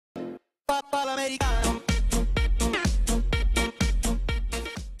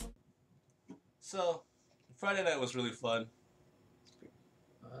So, Friday night was really fun.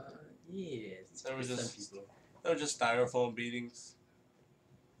 Yeah. There were just styrofoam beatings,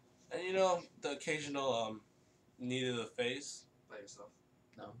 and you know the occasional knee to the face. By yourself.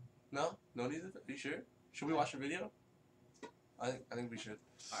 No knee to the face. Are you sure? Should we watch the video? I think we should.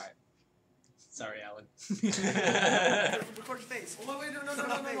 All right. Sorry, Alan. Record your face. Oh, wait, no,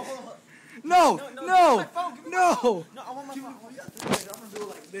 No! I want my phone. I'm gonna do it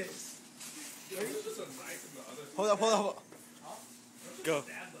like this. Hold up. Go.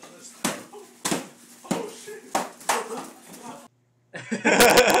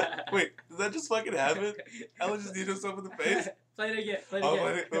 Wait, did that just fucking happen? Alan just kneed himself in the face? Play it again. Oh,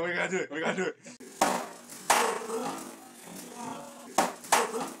 we gotta do it.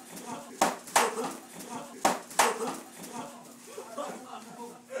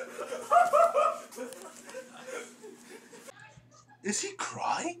 Is he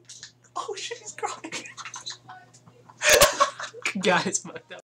crying? Oh shit, he's crying. Guys,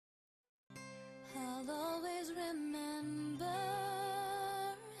 fucked up. I'll always remember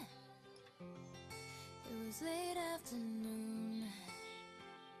it was late afternoon.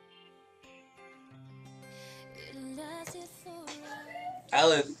 It lasted for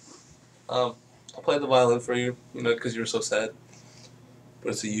Alan, I'll play the violin for you, you know, because you were so sad. But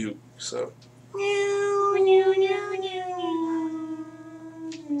it's a you, so.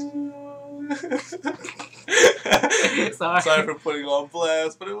 Sorry for putting you on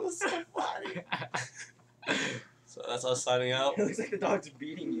blast, but it was so funny. So that's us signing out. It looks like the dog's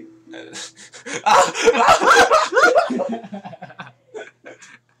beating you.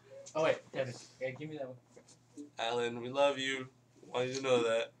 Oh wait, Devin, yeah, give me that one. Alan, we love you. Want you to know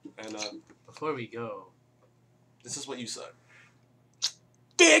that. And Before we go, this is what you suck.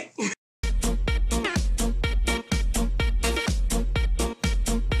 Dick!